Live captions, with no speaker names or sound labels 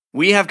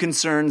We Have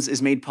Concerns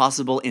is made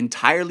possible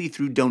entirely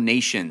through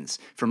donations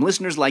from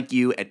listeners like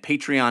you at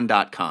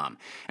patreon.com.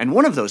 And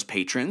one of those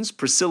patrons,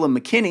 Priscilla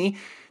McKinney,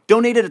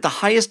 donated at the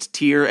highest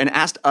tier and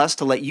asked us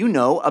to let you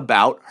know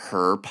about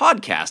her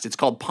podcast. It's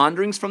called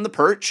Ponderings from the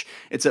Perch.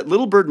 It's at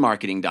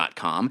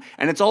littlebirdmarketing.com,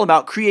 and it's all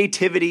about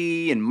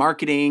creativity and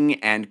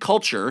marketing and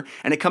culture,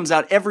 and it comes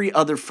out every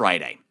other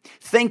Friday.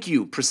 Thank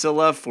you,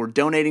 Priscilla, for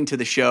donating to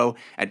the show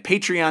at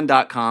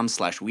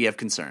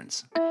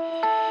patreon.com/wehaveconcerns.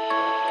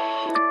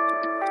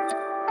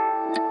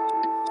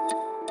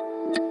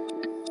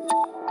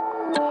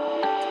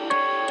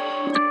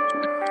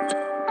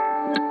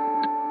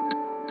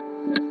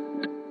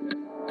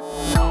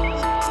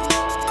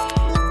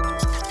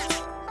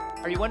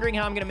 Wondering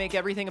how I'm going to make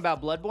everything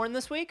about Bloodborne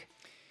this week?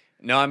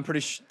 No, I'm pretty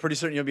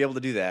certain you'll be able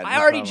to do that.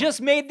 I already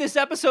just made this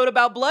episode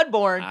about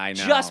Bloodborne. I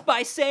know. Just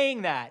by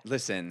saying that.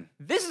 Listen.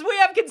 This is We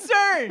Have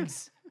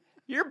Concerns.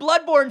 Your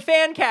Bloodborne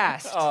fan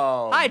cast.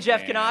 Oh, Hi, Jeff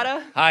man.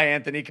 Canada. Hi,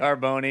 Anthony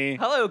Carboni.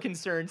 Hello,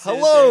 Concerned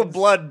Hello, citizens.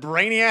 Blood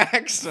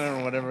Brainiacs,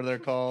 or whatever they're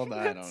called.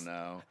 I don't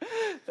know.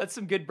 That's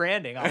some good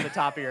branding off the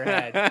top of your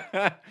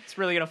head. It's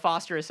really going to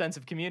foster a sense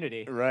of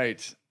community.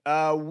 Right.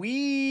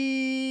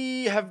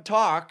 We have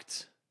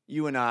talked,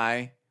 you and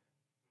I,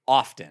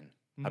 often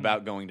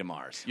about going to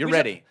Mars. You're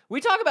ready. We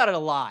talk about it a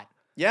lot.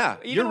 Yeah,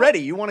 you're ready.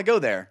 You want to go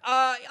there.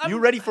 I'm you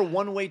ready for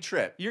one-way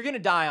trip. You're going to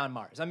die on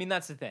Mars. I mean,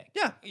 that's the thing.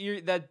 Yeah.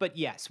 But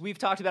yes, we've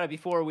talked about it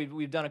before.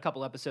 We've done a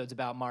couple episodes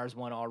about Mars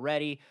One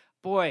already.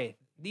 Boy,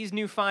 these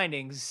new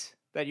findings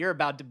that you're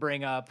about to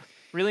bring up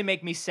really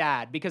make me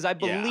sad because I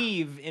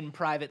believe in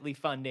privately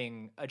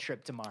funding a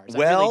trip to Mars.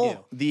 Well, I really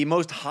do. The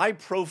most high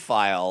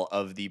profile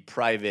of the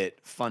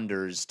private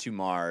funders to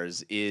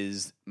Mars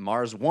is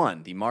Mars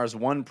One, the Mars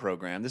One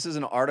program. This is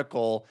an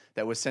article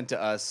that was sent to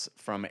us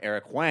from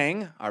Eric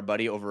Wang, our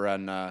buddy over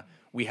on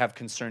We Have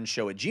Concerns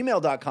Show at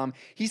gmail.com.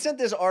 He sent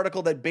this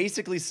article that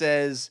basically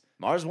says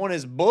Mars One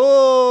is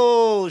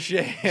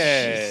bullshit.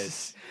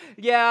 Jesus.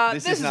 Yeah,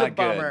 this is a not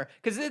bummer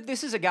because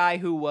this is a guy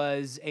who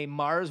was a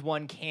Mars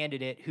One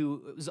candidate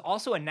who was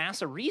also a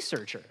NASA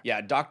researcher.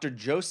 Yeah, Dr.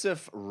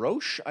 Joseph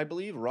Roche, I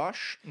believe,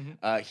 Roche.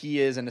 He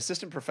is an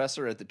assistant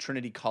professor at the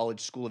Trinity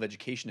College School of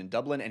Education in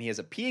Dublin, and he has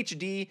a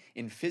PhD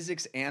in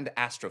physics and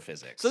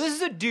astrophysics. So this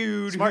is a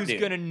dude Smart who's dude.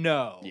 going to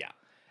know. Yeah.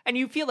 And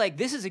you feel like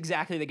this is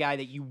exactly the guy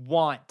that you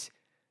want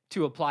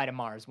to apply to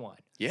Mars One.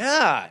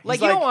 Yeah. Like,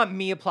 you don't want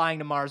me applying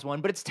to Mars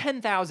One, but it's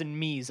 10,000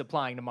 me's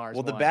applying to Mars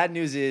One. Well, the bad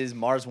news is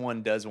Mars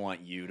One does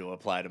want you to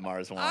apply to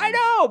Mars One. I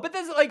know, but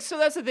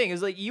that's the thing,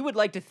 is like you would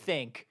like to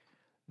think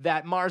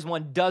that Mars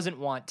One doesn't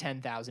want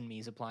 10,000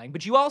 me's applying,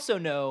 but you also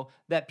know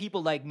that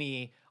people like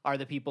me are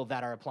the people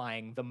that are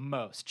applying the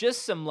most.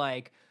 Just some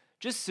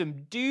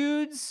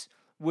dudes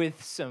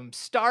with some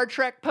Star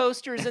Trek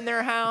posters in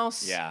their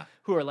house. Yeah.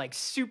 Who are like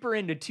super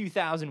into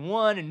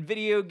 2001 and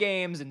video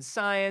games and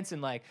science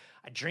and like,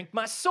 I drink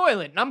my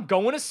Soylent and I'm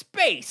going to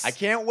space. I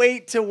can't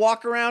wait to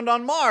walk around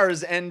on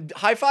Mars and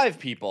high five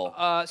people.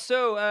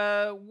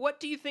 So what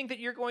do you think that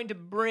you're going to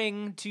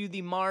bring to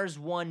the Mars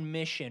One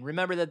mission?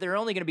 Remember that there are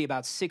only going to be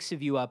about 6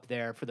 of you up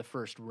there for the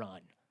first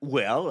run.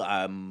 Well,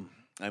 I'm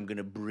going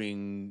to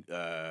bring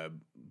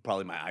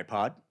probably my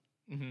iPod.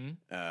 Mm-hmm.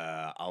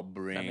 I'll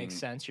bring... That makes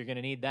sense. You're going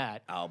to need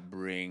that. I'll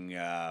bring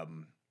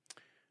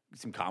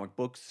some comic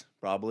books,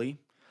 probably.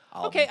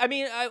 Okay, I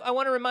mean, I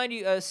want to remind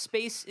you,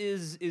 space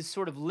is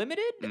sort of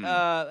limited.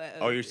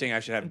 You're saying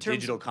I should have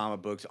digital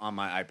comic books on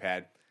my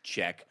iPad?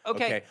 Check.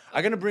 Okay.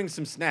 I'm going to bring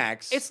some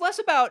snacks. It's less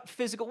about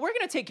physical. We're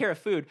going to take care of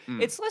food.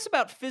 It's less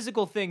about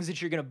physical things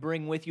that you're going to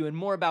bring with you and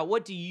more about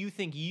what do you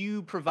think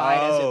you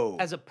provide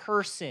as a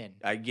person.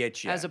 I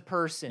get you. As a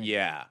person.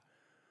 Yeah.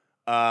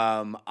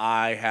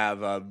 I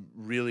have a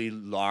really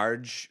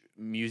large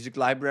music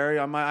library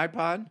on my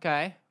iPod.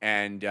 Okay.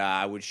 And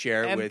I would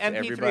share it with MP3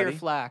 everybody. or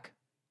FLAC?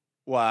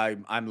 Well,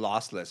 I'm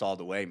lossless all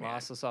the way, man.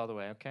 Lossless all the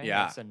way, okay.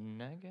 Yeah. That's a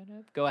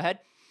negative. Go ahead.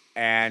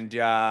 And,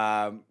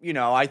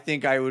 I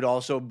think I would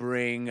also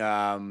bring,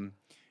 a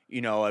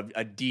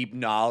deep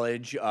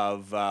knowledge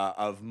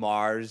of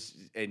Mars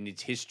and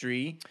its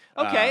history.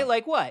 Okay,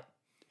 like what?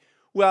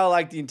 Well,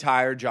 like the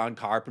entire John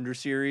Carpenter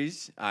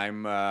series,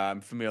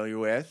 I'm familiar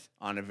with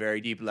on a very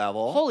deep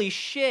level. Holy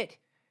shit.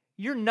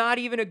 You're not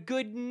even a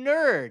good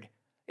nerd.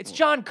 It's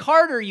John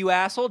Carter, you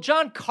asshole.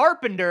 John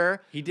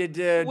Carpenter. He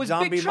did was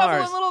Zombie Big Trouble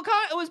Mars.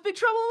 It was Big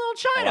Trouble in Little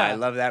China. Oh, I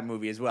love that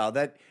movie as well.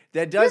 That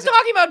You're does.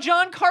 talking about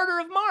John Carter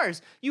of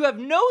Mars. You have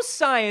no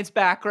science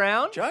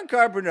background. John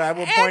Carpenter, I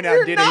will and point out,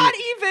 you're did not a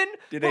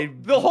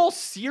even the whole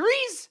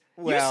series.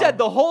 You Well- said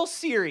the whole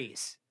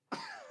series.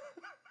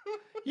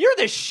 You're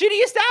the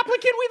shittiest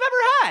applicant we've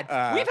ever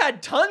had. We've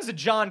had tons of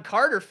John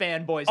Carter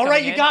fanboys. All right,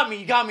 coming you in. got me.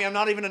 You got me. I'm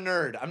not even a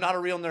nerd. I'm not a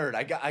real nerd.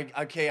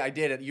 I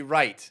did it. You're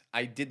right.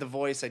 I did the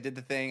voice. I did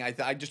the thing.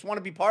 I just want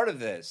to be part of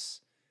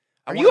this.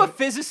 Are you a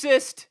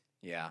physicist?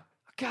 Yeah.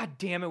 God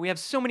damn it, we have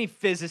so many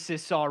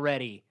physicists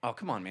already. Oh,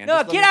 come on, man.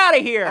 No, get out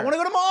of here. I want to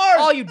go to Mars.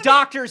 All you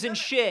doctors and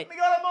shit. Let me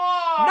go to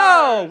Mars.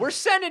 No, we're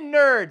sending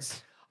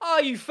nerds. All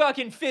you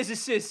fucking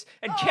physicists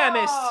and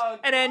chemists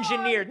and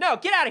engineers. No,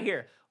 get out of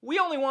here. we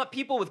only want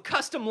people with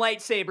custom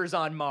lightsabers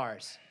on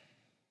Mars.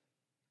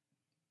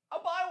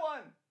 I'll buy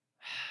one.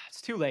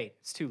 It's too late.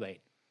 It's too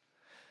late.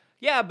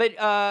 Yeah, but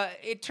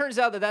it turns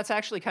out that that's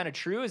actually kind of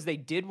true, is they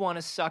did want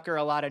to sucker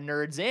a lot of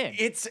nerds in.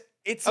 It's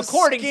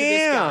according a scam. to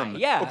this guy,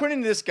 yeah.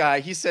 According to this guy,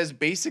 he says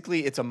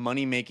basically it's a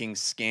money-making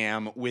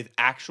scam with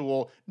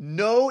actual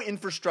no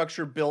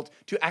infrastructure built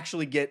to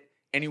actually get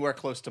anywhere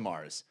close to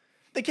Mars.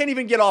 They can't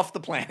even get off the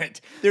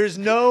planet. There's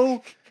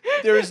no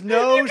You go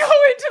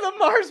into the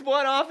Mars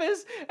One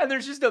office and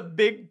there's just a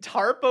big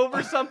tarp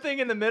over something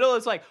in the middle.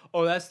 It's like,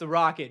 oh, that's the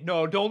rocket.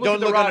 No, don't look at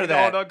the rocket. Under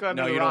that. No, don't look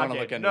under no, the you rocket. don't want to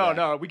look under no, that.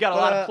 no, we got a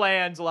lot of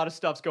plans, a lot of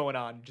stuff's going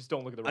on. Just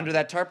don't look at the rocket. Under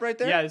that tarp right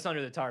there? Yeah, it's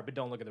under the tarp, but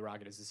don't look at the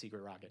rocket. It's a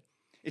secret rocket.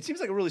 It seems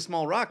like a really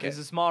small rocket. It's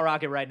a small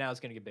rocket right now. It's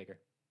going to get bigger.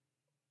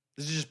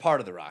 This is just part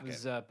of the rocket.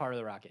 This is part of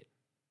the rocket.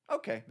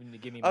 Okay. You need to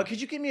give me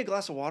could you give me a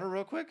glass of water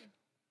real quick?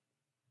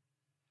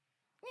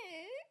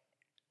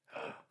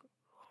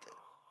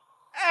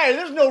 Hey,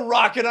 there's no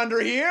rocket under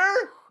here.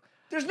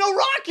 There's no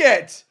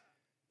rocket.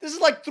 This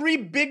is like 3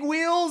 big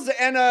wheels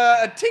and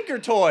a Tinker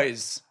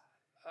Toys.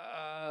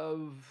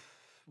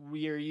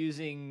 We are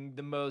using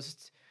the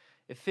most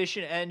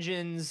efficient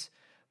engines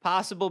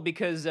possible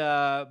because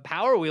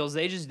Power Wheels,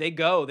 they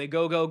go.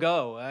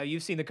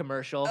 You've seen the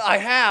commercial. I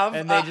have.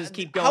 And they just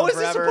keep going How is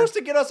forever. this supposed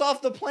to get us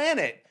off the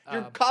planet?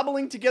 You're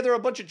cobbling together a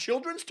bunch of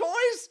children's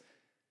toys?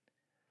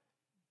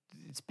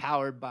 It's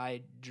powered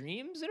by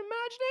dreams and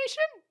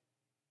imagination?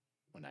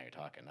 Well, now you're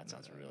talking. That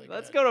sounds really good.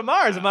 Let's go to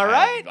Mars. Am I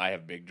right? I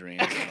have big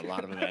dreams and a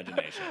lot of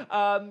imagination.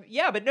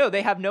 Yeah, but no,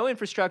 they have no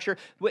infrastructure.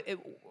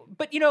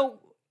 But, you know,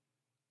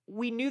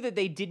 we knew that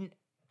they didn't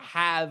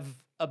have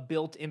a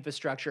built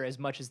infrastructure as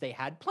much as they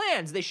had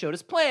plans. They showed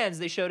us plans.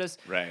 They showed us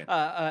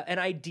an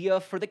idea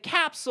for the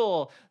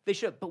capsule.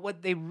 But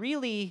what they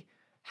really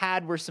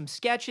had were some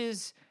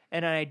sketches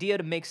and an idea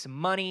to make some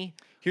money.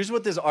 Here's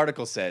what this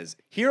article says.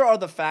 Here are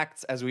the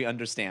facts as we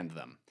understand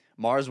them.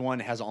 Mars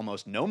One has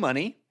almost no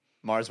money.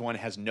 Mars One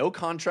has no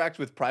contract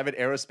with private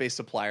aerospace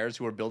suppliers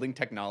who are building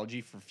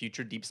technology for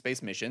future deep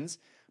space missions.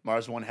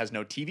 Mars One has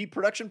no TV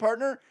production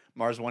partner.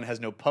 Mars One has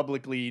no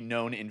publicly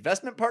known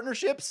investment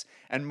partnerships.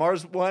 And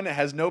Mars One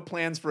has no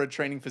plans for a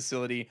training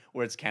facility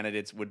where its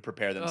candidates would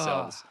prepare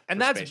themselves. And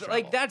for that's space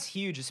travel. that's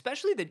huge,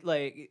 especially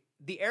the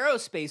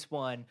aerospace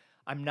one.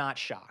 I'm not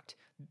shocked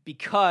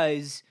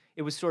because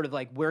it was sort of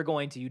like, we're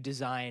going to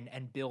design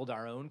and build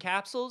our own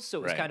capsules. So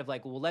it was kind of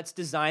like, well, let's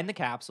design the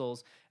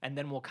capsules and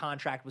then we'll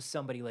contract with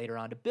somebody later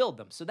on to build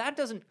them. So that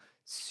doesn't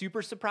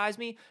super surprise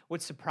me.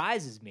 What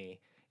surprises me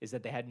is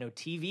that they had no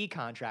TV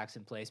contracts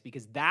in place,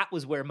 because that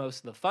was where most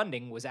of the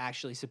funding was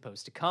actually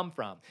supposed to come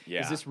from.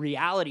 Yeah. Is this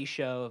reality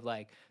show of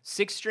like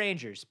 6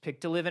 strangers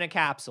picked to live in a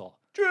capsule.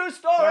 True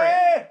story!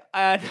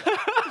 And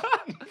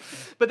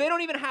but they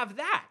don't even have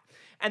that.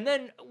 And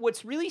then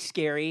what's really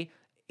scary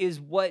is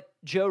what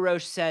Joe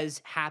Roche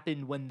says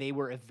happened when they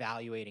were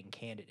evaluating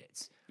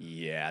candidates.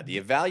 Yeah, the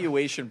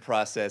evaluation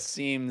process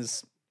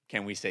seems,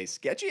 can we say,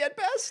 sketchy at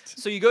best?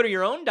 So you go to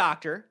your own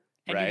doctor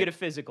and Right. you get a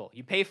physical.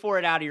 You pay for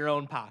it out of your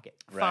own pocket.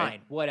 Right.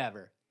 Fine,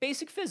 whatever.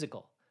 Basic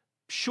physical.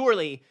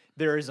 Surely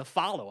there is a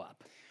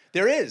follow-up.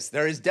 There is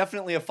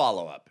definitely a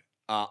follow-up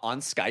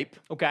on Skype.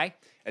 Okay?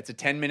 It's a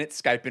 10-minute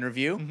Skype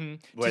interview.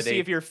 To see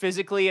if you're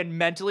physically and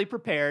mentally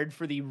prepared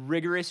for the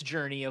rigorous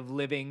journey of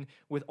living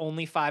with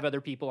only 5 other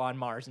people on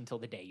Mars until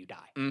the day you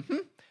die. Mm-hmm.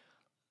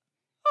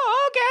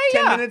 Oh, okay,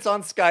 10 yeah. minutes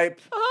on Skype.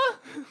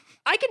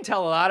 I can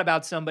tell a lot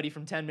about somebody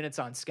from 10 minutes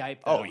on Skype,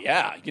 though. Oh,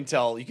 yeah. You can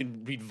tell. You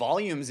can read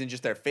volumes in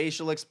just their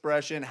facial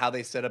expression, how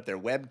they set up their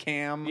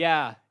webcam.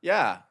 Yeah.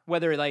 Yeah.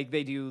 Whether, like,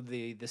 they do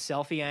the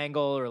selfie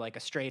angle or, like, a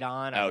straight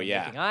on. Oh,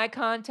 yeah. Making eye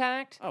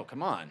contact. Oh,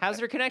 come on. How's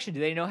their connection? Do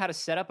they know how to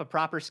set up a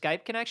proper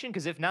Skype connection?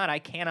 Because if not, I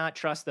cannot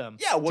trust them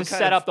Yeah, what to kind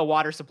set of- up the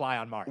water supply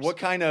on Mars. What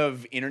kind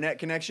of internet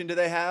connection do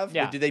they have?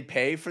 Yeah. Did they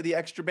pay for the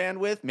extra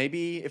bandwidth?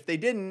 Maybe if they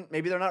didn't,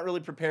 maybe they're not really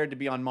prepared to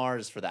be on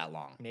Mars for that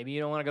long. Maybe you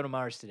don't want to go to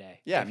Mars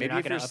today. Yeah, if maybe you're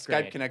if not your gonna Skype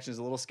upgrade. connection is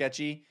a little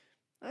sketchy.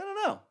 I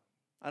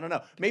don't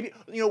know. Maybe,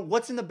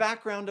 what's in the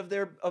background of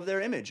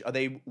their image? Are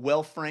they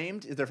well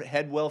framed? Is their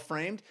head well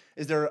framed?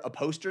 Is there a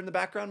poster in the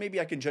background? Maybe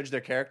I can judge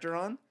their character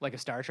on. Like a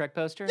Star Trek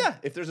poster? Yeah,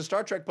 if there's a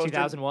Star Trek poster,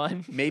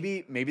 2001?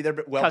 maybe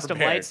they're well Custom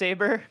prepared.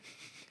 lightsaber?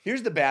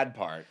 Here's the bad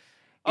part.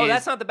 Oh, is-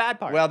 that's not the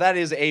bad part. Well, that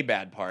is a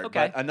bad part.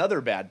 Okay. But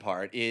another bad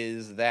part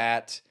is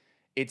that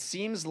it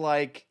seems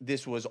like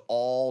this was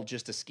all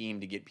just a scheme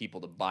to get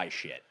people to buy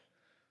shit.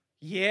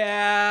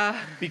 yeah.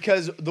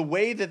 Because the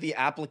way that the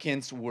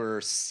applicants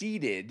were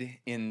seated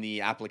in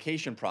the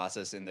application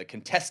process, in the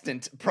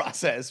contestant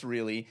process,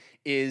 really,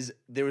 is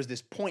there was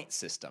this point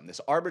system, this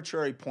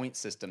arbitrary point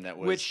system that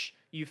was... Which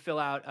you fill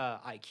out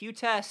IQ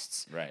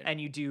tests, Right.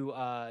 and you do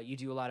a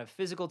lot of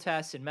physical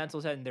tests and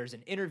mental tests, and there's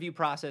an interview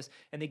process,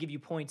 and they give you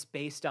points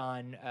based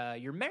on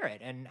your merit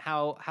and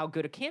how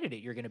good a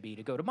candidate you're going to be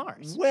to go to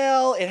Mars.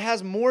 Well, it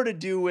has more to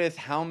do with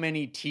how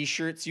many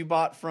T-shirts you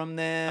bought from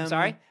them. I'm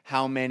sorry?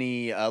 How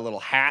many little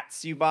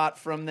hats you bought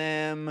from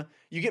them.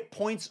 You get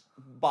points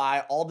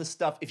by all the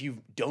stuff. If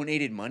you've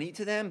donated money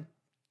to them,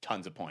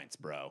 tons of points,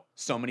 bro.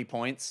 So many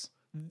points.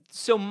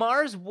 So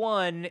Mars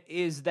One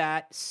is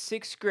that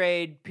 6th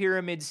grade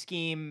pyramid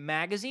scheme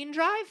magazine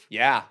drive?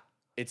 Yeah,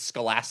 it's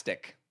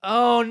Scholastic.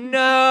 Oh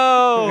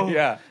no!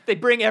 Yeah. They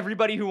bring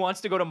everybody who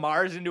wants to go to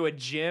Mars into a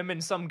gym,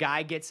 and some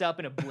guy gets up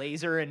in a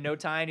blazer and no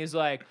tie, and he's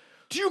like,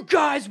 "Do you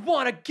guys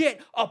want to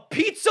get a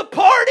pizza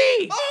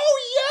party? Oh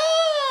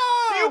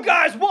yeah! You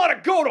guys want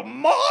to go to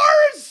Mars?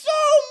 so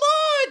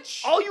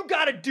much. All you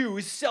gotta do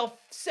is sell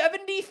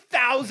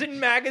 70,000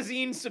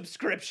 magazine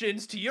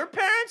subscriptions to your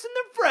parents and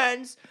their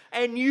friends,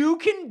 and you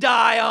can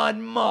die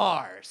on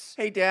Mars.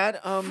 Hey, Dad.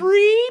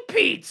 Free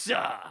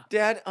pizza."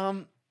 Dad.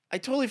 I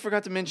totally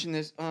forgot to mention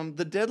this.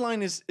 The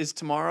deadline is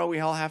tomorrow. We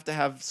all have to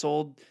have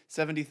sold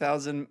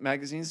 70,000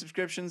 magazine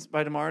subscriptions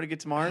by tomorrow to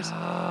get to Mars.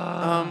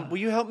 Will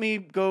you help me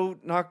go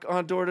knock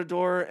on door to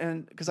door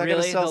and because I gotta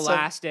Really? sell The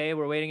last day?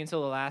 We're waiting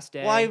until the last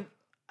day? Why?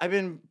 I've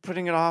been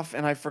putting it off,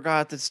 and I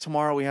forgot that it's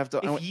tomorrow. We have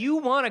to. If you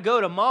want to go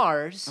to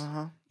Mars,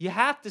 Uh-huh. you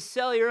have to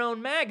sell your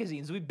own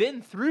magazines. We've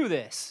been through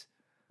this.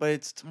 But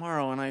it's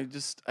tomorrow, and I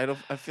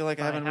feel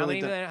like I Fine. haven't How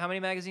really many, done how many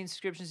magazine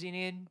subscriptions do you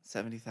need?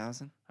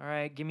 70,000. All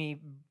right, give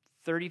me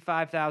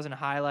 35,000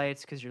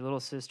 highlights because your little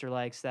sister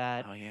likes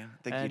that. Oh yeah,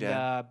 thank you, And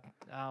Dad.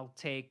 I'll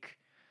take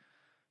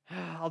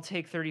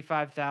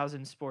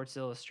 35,000 Sports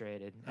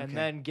Illustrated, and Okay.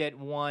 then get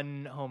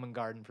one Home and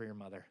Garden for your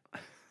mother.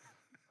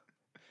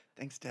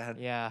 Thanks, Dad.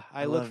 Yeah,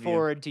 I love look you.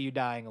 forward to you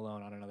dying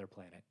alone on another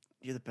planet.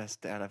 You're the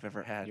best dad I've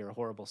ever had. You're a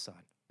horrible son.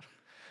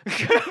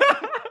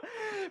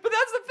 But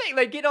that's the thing.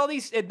 They get all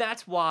these, and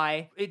that's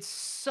why it's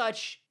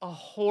such a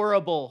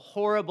horrible,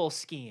 horrible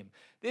scheme.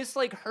 This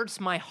like hurts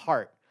my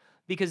heart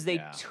because they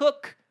Yeah.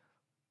 took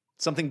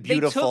Something They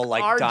beautiful took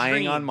like our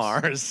dying on dreams.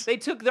 Mars. They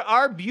took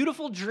our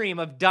beautiful dream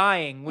of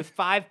dying with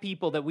 5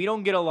 people that we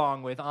don't get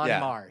along with on Yeah.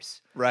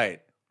 Mars.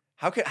 Right.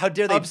 How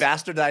dare they Obs-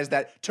 bastardize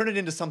that? Turn it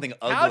into something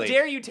ugly. How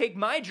dare you take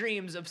my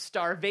dreams of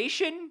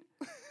starvation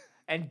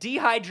and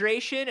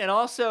dehydration and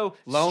also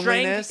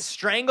Loneliness.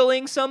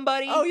 strangling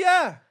somebody? Oh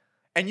yeah.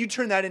 And you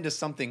turn that into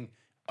something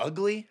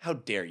ugly? How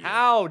dare you?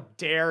 How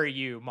dare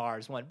you,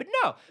 Mars One? But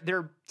no,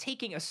 they're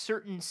taking a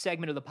certain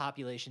segment of the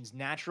population's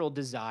natural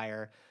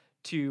desire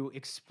to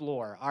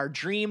explore our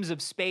dreams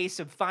of space,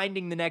 of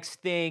finding the next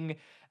thing,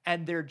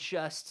 and they're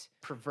just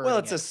perverting Well,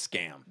 it's it. a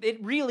scam. It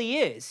really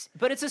is.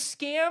 But it's a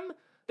scam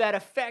that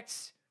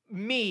affects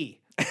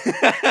me.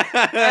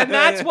 And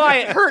that's why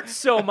it hurts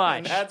so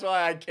much. That's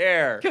why I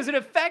care. Because it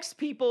affects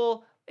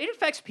people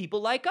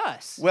like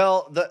us.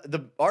 Well,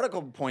 the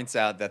article points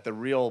out that the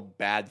real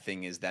bad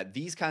thing is that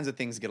these kinds of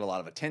things get a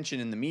lot of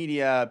attention in the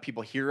media.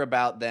 People hear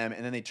about them,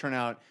 and then they turn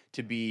out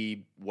to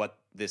be what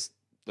this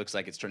looks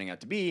like it's turning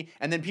out to be.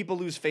 And then people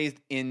lose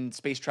faith in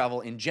space travel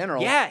in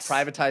general, Yes.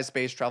 privatized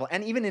space travel,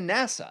 and even in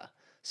NASA.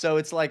 So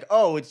it's like,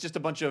 oh, it's just a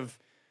bunch of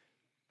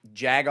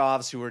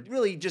jagoffs who are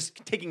really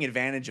just taking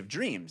advantage of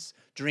dreams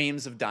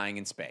of dying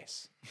in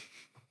space.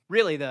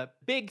 Really, the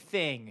big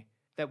thing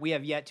that we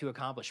have yet to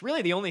accomplish,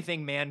 really the only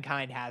thing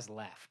mankind has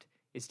left,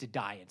 is to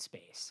die in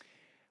space.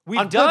 We've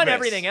On done purpose.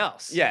 everything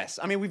else. Yes.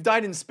 I mean, we've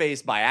died in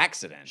space by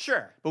accident.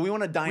 Sure. But we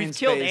want to die in We've space.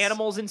 killed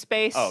animals in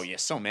space. Oh, yeah,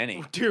 so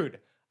many. Dude,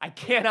 I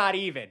cannot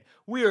even.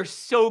 We are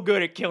so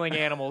good at killing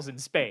animals in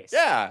space.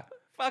 Yeah.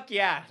 Fuck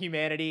yeah,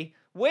 humanity.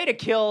 Way to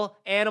kill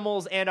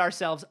animals and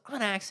ourselves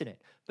on accident.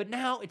 But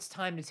now it's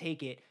time to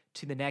take it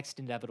to the next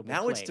inevitable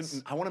Now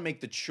place. I want to make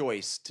the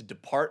choice to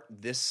depart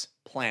this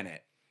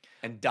planet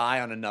and die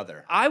on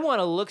another. I want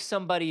to look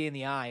somebody in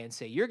the eye and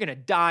say, you're going to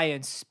die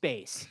in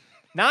space.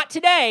 Not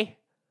today,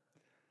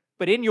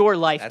 but in your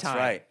lifetime. That's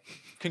right.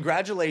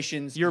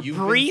 Congratulations. Your You've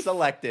brief- been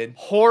selected.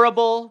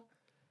 Horrible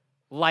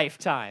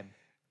lifetime.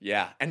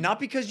 Yeah. And not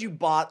because you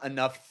bought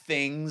enough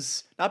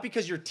things, not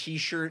because your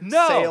t-shirt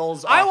No,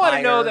 sales are I want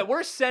to know higher. that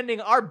we're sending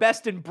our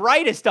best and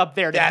brightest up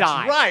there to That's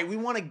die. right. We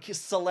want to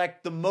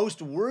select the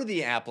most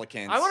worthy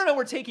applicants. I want to know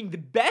we're taking the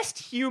best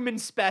human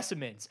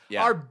specimens,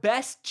 Yeah. our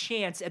best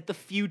chance at the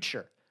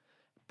future,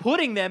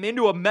 putting them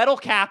into a metal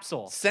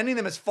capsule sending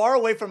them as far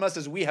away from us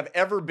as we have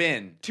ever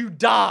been to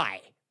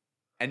die.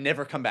 and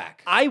never come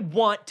back. I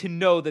want to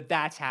know that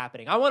that's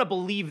happening. I want to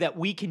believe that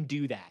we can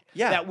do that.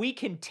 Yeah. That we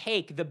can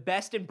take the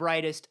best and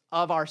brightest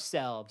of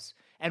ourselves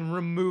and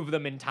remove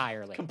them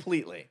entirely.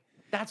 Completely.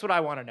 That's what I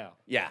want to know.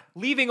 Yeah.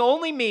 Leaving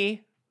only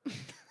me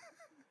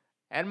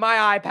and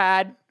my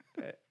iPad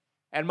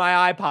and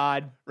my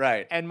iPod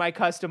Right. and my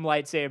custom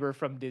lightsaber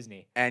from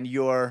Disney. And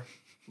your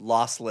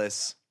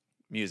lossless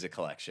music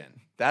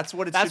collection. That's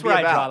what it That's should be where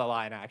I about. draw the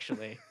line,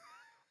 actually.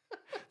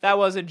 That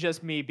wasn't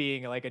just me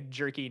being like a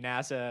jerky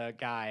NASA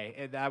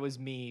guy. That was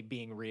me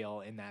being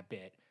real in that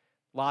bit.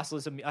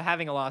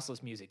 Having a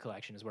lossless music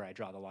collection is where I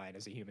draw the line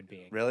as a human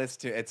being. Really?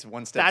 It's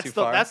one step too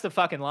far? That's the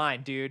fucking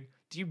line, dude.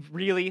 Do you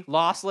really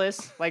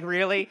lossless? Like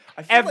really?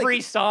 I feel Every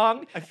like-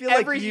 song? I feel like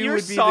every you your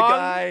would be song, the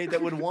guy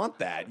that would want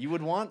that. You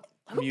would want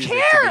Who music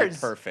cares?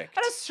 to be perfect.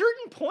 At a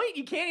certain point,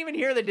 you can't even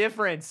hear the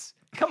difference.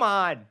 Come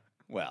on.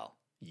 Well,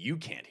 You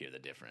can't hear the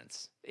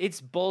difference. It's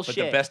bullshit.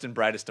 But the best and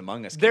brightest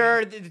among us can. There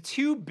are the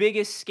two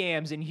biggest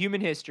scams in human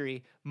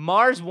history,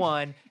 Mars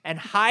One and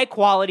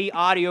high-quality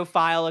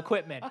audiophile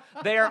equipment.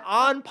 They are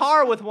on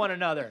par with one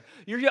another.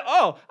 I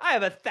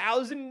have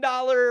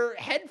 $1,000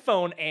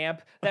 headphone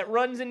amp that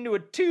runs into a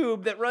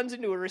tube that runs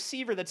into a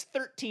receiver that's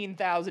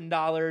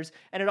 $13,000,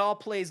 and it all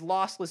plays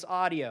lossless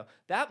audio.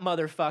 That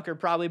motherfucker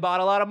probably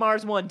bought a lot of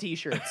Mars One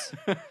t-shirts.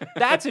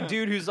 That's a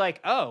dude who's like,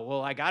 oh,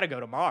 well, I gotta go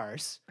to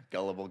Mars.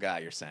 Gullible guy,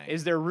 you're saying.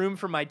 Is there room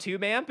for my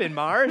tube amp in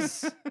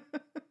Mars?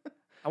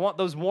 I want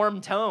those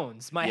warm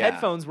tones. My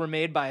headphones were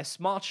made by a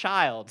small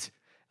child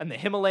in the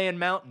Himalayan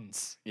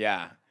mountains.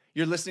 Yeah.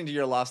 You're listening to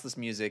your lossless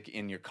music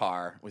in your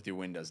car with your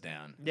windows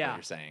down. Is Yeah. what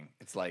you're saying.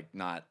 It's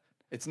not.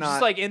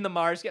 Just like in the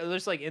Mars,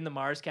 there's like in the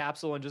Mars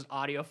capsule, and just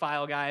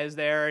audiophile guy is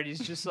there, and he's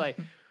just like,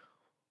 "Where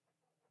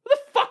the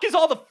fuck is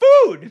all the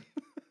food?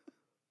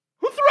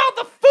 Who threw out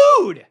the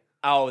food?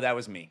 Oh, that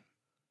was me.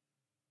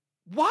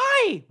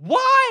 Why?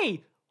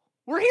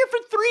 We're here for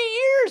 3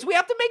 years. We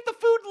have to make the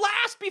food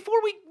last before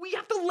we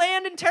have to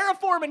land and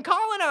terraform and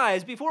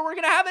colonize before we're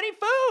gonna have any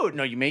food."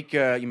 No, you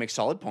make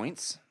solid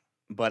points,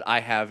 but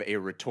I have a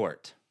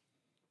retort.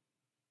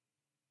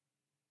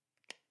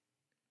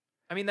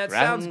 I mean, that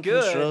sounds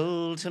good.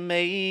 Control to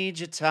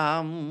Major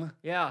Tom.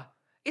 Yeah.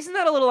 Isn't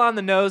that a little on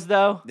the nose,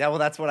 though? Yeah, well,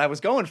 that's what I was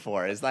going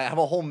for. Is I have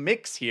a whole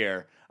mix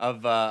here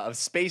of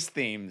space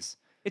themes.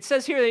 It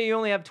says here that you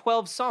only have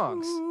 12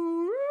 songs.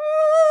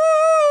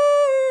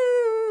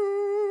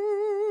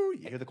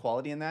 You hear the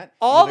quality in that?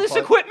 All this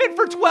equipment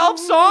for 12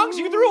 songs?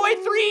 You threw away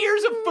 3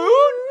 years of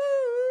food?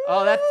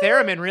 Oh, that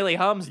theremin really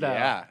hums, though.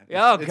 Yeah.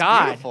 It's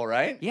God. Beautiful,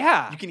 right?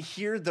 Yeah. You can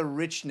hear the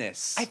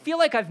richness. I feel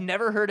like I've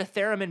never heard a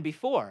theremin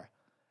before.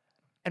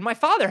 And my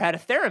father had a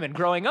theremin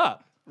growing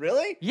up.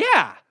 Really?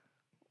 Yeah.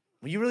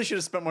 Well, you really should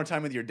have spent more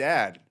time with your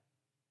dad.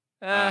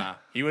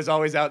 He was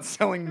always out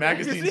selling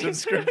magazine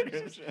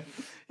subscriptions.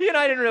 He and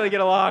I didn't really get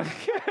along.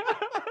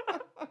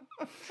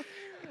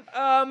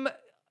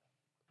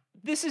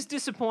 This is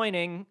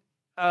disappointing.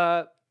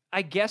 I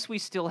guess we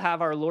still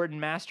have our Lord and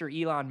Master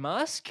Elon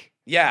Musk.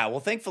 Yeah, well,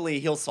 thankfully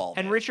he'll solve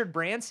it. And Richard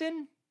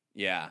Branson.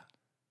 Yeah.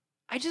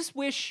 I just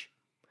wish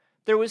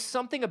there was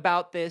something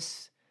about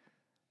this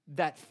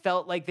that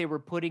felt like they were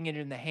putting it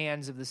in the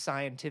hands of the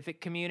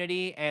scientific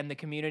community and the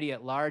community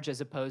at large, as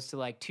opposed to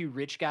like two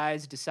rich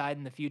guys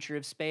deciding the future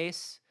of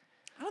space.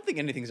 I don't think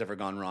anything's ever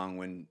gone wrong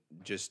when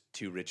just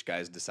two rich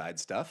guys decide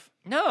stuff.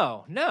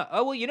 No.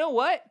 Oh, well, you know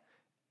what?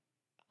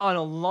 On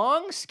a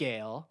long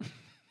scale,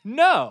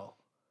 no.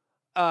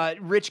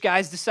 Rich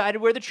guys decided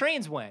where the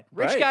trains went.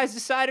 Rich guys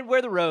decided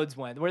where the roads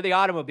went, where the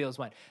automobiles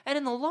went. And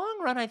in the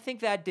long run, I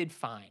think that did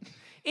fine.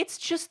 It's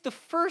just the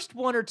first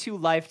 1 or 2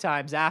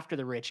 lifetimes after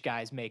the rich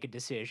guys make a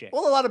decision.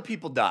 Well, a lot of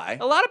people die.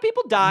 A lot of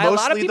people die. Mostly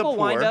a lot of the people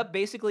wind poor. up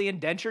basically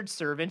indentured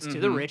servants to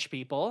the rich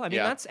people. I mean,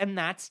 Yeah. that's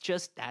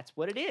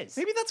what it is.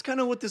 Maybe that's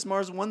kind of what this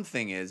Mars One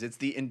thing is. It's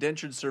the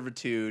indentured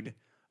servitude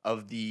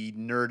of the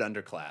nerd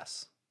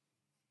underclass.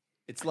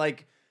 It's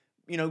like,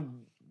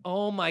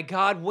 Oh my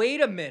God,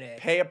 wait a minute.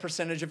 pay a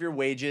percentage of your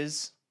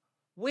wages.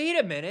 Wait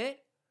a minute.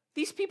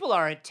 These people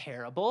aren't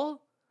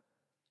terrible.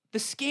 The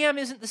scam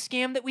isn't the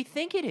scam that we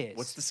think it is.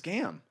 What's the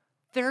scam?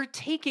 They're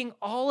taking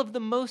all of the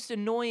most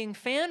annoying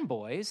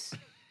fanboys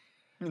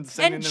And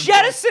and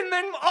jettison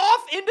them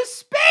off into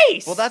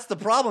space. Well, that's the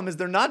problem, is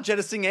they're not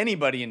jettisoning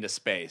anybody into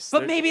space.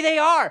 But maybe they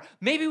are.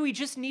 Maybe we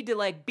just need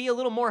to be a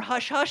little more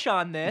hush-hush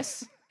on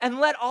this and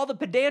let all the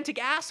pedantic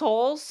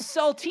assholes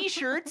sell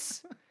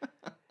t-shirts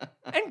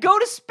and go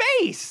to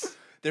space.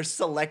 They're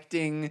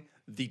selecting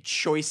the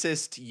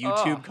choicest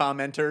YouTube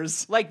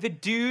commenters. Like the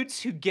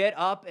dudes who get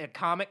up at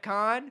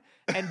Comic-Con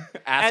and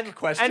Ask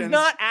questions. and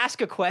not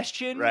ask a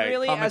question, Right,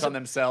 really. comment on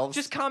themselves.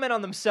 Just comment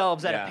on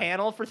themselves at Yeah. a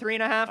panel for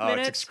 3.5 Oh,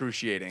 minutes. it's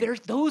excruciating.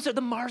 Those are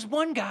the Mars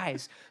One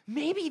guys.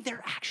 Maybe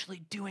they're actually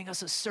doing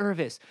us a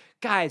service.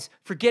 Guys,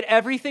 forget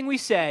everything we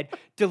said.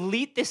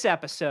 Delete this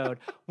episode.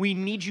 We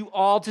need you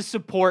all to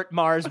support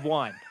Mars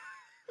One.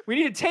 We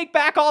need to take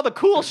back all the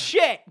cool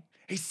shit.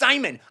 Hey,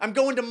 Simon, I'm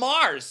going to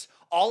Mars.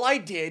 All I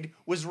did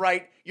was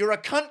write, "You're a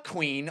cunt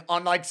queen"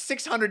 on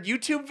 600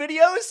 YouTube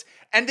videos,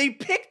 and they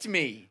picked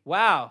me.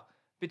 Wow.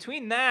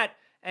 Between that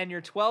and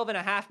your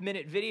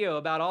 12.5-minute video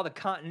about all the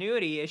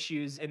continuity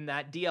issues in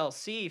that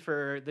DLC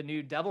for the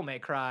new Devil May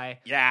Cry.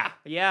 Yeah.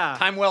 Yeah.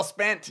 Time well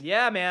spent.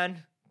 Yeah,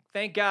 man.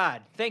 Thank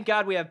God. Thank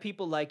God we have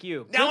people like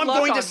you. Now Good I'm luck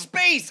going to on-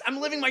 space. I'm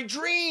living my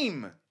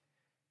dream.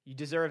 You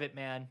deserve it,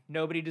 man.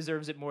 Nobody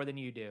deserves it more than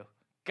you do.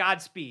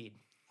 Godspeed.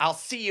 I'll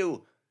see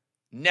you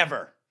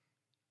never.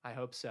 I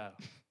hope so.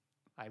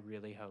 I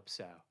really hope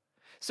so.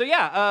 So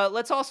yeah,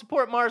 let's all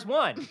support Mars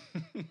One.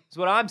 Is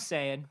what I'm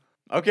saying.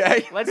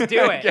 Okay. Let's do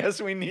I it. guess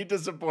we need to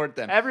support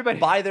them. Everybody-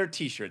 Buy their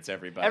t-shirts,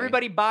 everybody.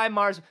 Everybody buy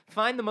Mars.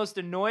 Find the most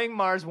annoying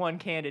Mars One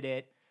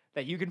candidate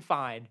that you can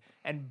find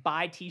and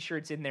buy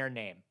t-shirts in their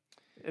name.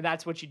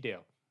 That's what you do.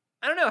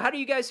 I don't know. How do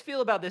you guys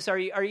feel about this? Are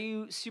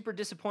you super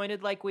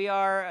disappointed like we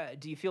are?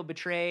 Do you feel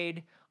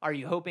betrayed? Are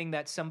you hoping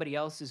that somebody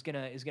else is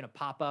gonna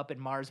pop up in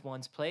Mars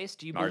One's place?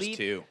 Do you Mars believe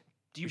 2.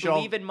 Do you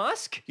believe in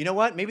Musk? You know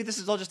what? Maybe this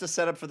is all just a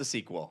setup for the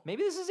sequel.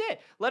 Maybe this is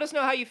it. Let us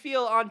know how you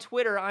feel on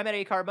Twitter. I'm at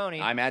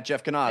 @acarboni. I'm at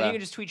Jeff Cannata. And you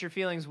can just tweet your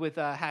feelings with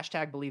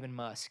hashtag believe in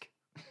Musk.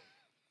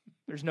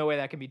 There's no way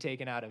that can be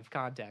taken out of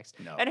context.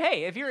 No. And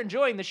hey, if you're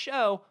enjoying the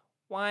show,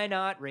 why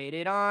not rate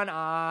it on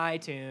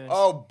iTunes?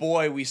 Oh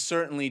boy, we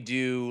certainly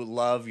do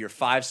love your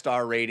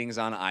 5-star ratings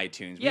on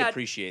iTunes. We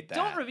appreciate that.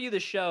 Don't review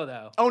the show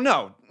though. Oh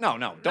no. Don't.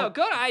 No,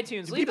 go to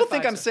iTunes. Do leave people the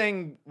think 5 I'm stars.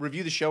 saying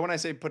review the show when I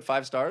say put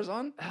 5 stars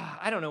on?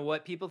 I don't know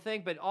what people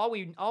think, but all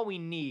we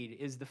need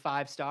is the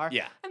 5-star.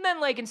 Yeah. And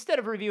then instead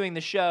of reviewing the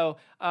show,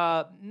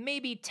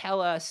 maybe tell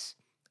us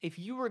if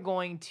you were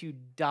going to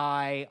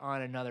die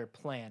on another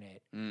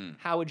planet,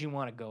 how would you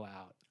want to go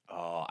out?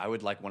 Oh, I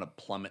would want to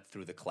plummet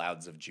through the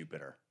clouds of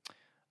Jupiter.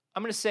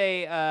 I'm gonna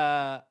say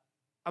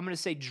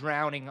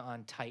drowning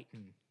on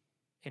Titan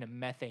in a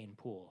methane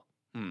pool.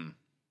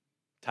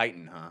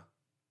 Titan, huh?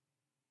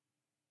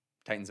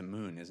 Titan's a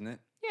moon, isn't it?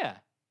 Yeah.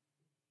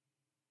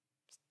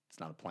 It's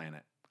not a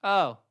planet.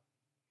 Oh.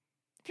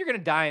 If you're gonna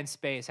die in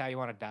space, how you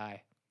want to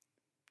die?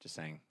 Just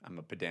saying, I'm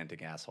a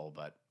pedantic asshole,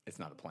 but it's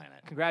not a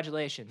planet.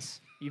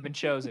 Congratulations, you've been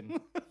chosen.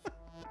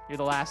 You're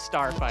the last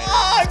starfighter.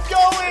 I'm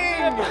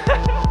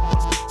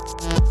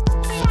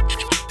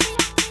going!